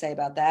I would say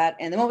about that.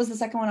 And then what was the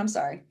second one? I'm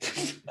sorry.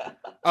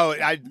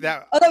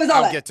 That was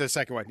all. I'll get to the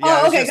second one.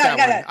 Yeah, okay,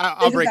 got it.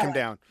 I'll break them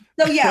down.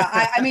 So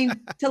yeah, I mean,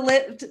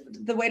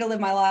 the way to live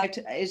my life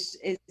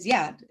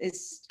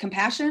is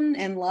compassion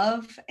and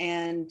love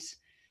and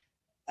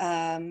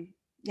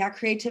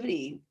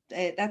creativity.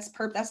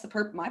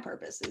 My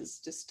purpose is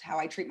just how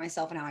I treat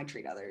myself and how I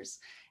treat others.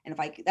 And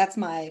that's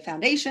my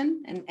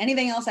foundation, and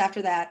anything else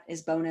after that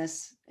is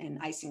bonus and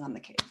icing on the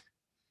cake.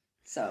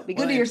 So be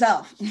good to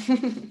yourself.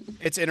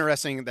 It's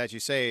interesting that you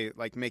say,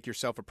 like, make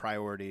yourself a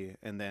priority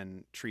and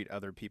then treat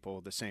other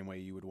people the same way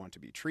you would want to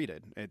be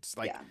treated. It's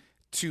like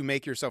to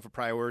make yourself a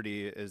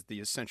priority is the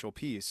essential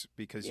piece,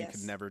 because you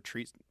can never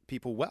treat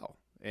people well.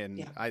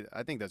 And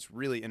I think that's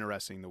really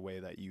interesting the way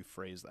that you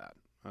phrase that.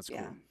 That's cool.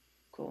 Yeah.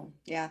 Cool.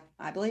 Yeah,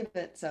 I believe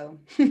it. So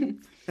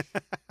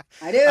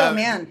I do,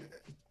 man.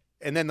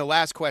 And then the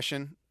last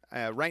question,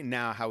 right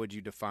now, how would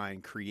you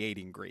define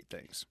creating great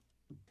things?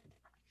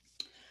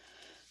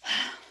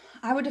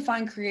 I would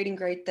define creating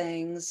great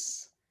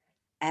things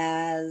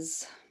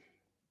as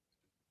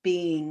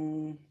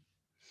being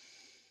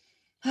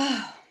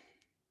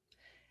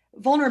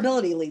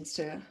vulnerability leads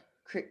to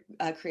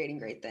creating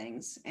great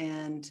things,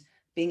 and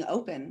being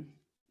open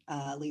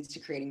leads to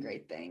creating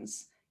great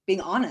things.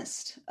 Being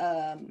honest,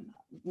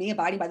 me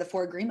abiding by the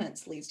 4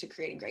 agreements leads to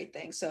creating great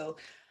things. So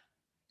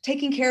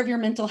taking care of your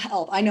mental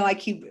health. I know I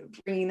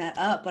keep bringing that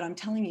up, but I'm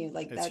telling you,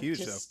 like, it's that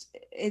huge,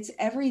 it's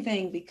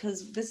everything,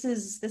 because this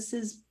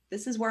is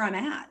where I'm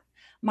at.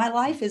 My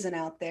life isn't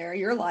out there.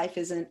 Your life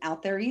isn't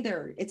out there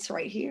either. It's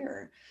right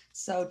here.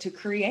 So to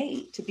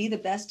be the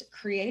best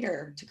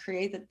creator, to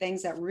create the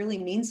things that really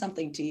mean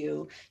something to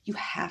you, you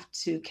have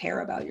to care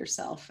about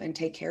yourself and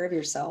take care of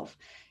yourself.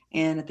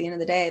 And at the end of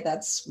the day,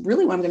 that's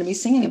really what I'm going to be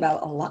singing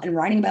about a lot and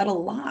writing about a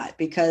lot,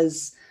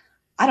 because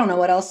I don't know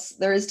what else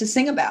there is to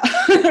sing about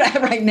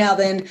right now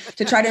than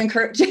to try to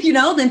encourage,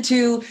 than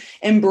to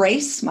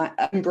embrace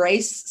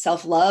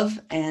self-love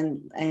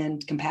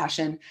and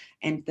compassion,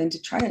 and then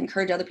to try to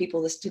encourage other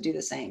people to do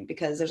the same,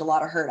 because there's a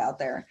lot of hurt out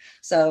there.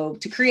 So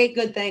to create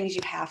good things,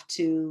 you have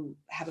to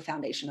have a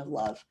foundation of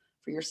love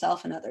for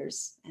yourself and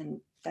others. And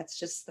that's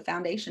just the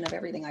foundation of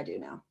everything I do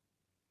now.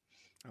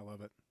 I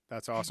love it.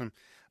 That's awesome.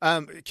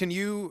 Can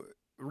you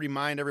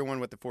remind everyone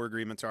what the 4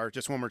 agreements are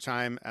just one more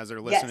time as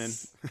they're listening?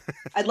 Yes.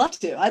 I'd love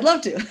to.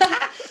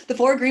 The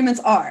 4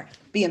 agreements are: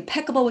 be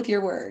impeccable with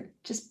your word.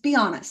 Just be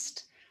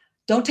honest.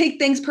 Don't take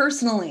things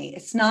personally.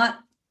 It's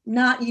not,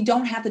 you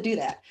don't have to do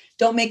that.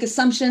 Don't make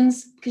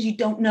assumptions because you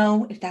don't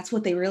know if that's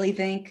what they really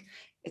think.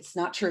 It's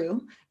not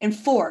true. And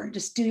 4,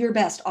 just do your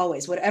best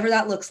always, whatever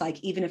that looks like,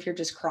 even if you're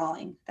just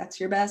crawling. That's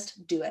your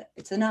best. Do it.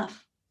 It's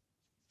enough.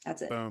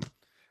 That's it. Boom.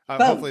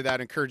 Hopefully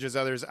that encourages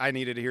others. I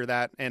needed to hear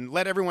that. And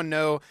let everyone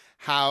know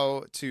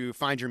how to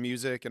find your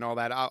music and all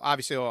that. I'll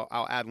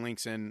add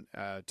links in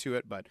to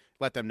it, but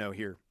let them know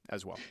here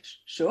as well.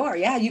 Sure.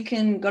 Yeah. You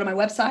can go to my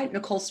website,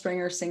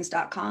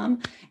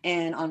 NicoleSpringerSings.com,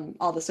 and on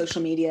all the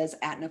social medias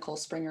at Nicole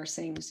Springer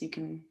Sings. You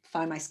can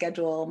find my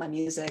schedule, my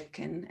music,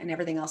 and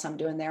everything else I'm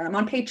doing there. I'm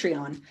on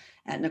Patreon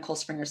at Nicole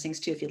Springer Sings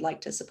too, if you'd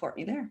like to support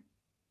me there.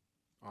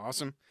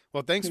 Awesome.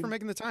 Well, thanks for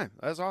making the time.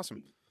 That was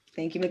awesome.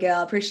 Thank you,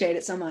 Miguel. Appreciate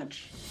it so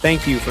much.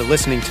 Thank you for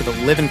listening to the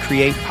Live and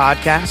Create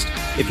podcast.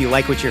 If you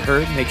like what you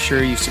heard, make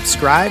sure you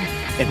subscribe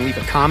and leave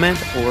a comment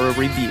or a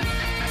review.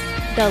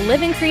 The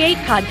Live and Create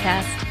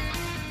podcast.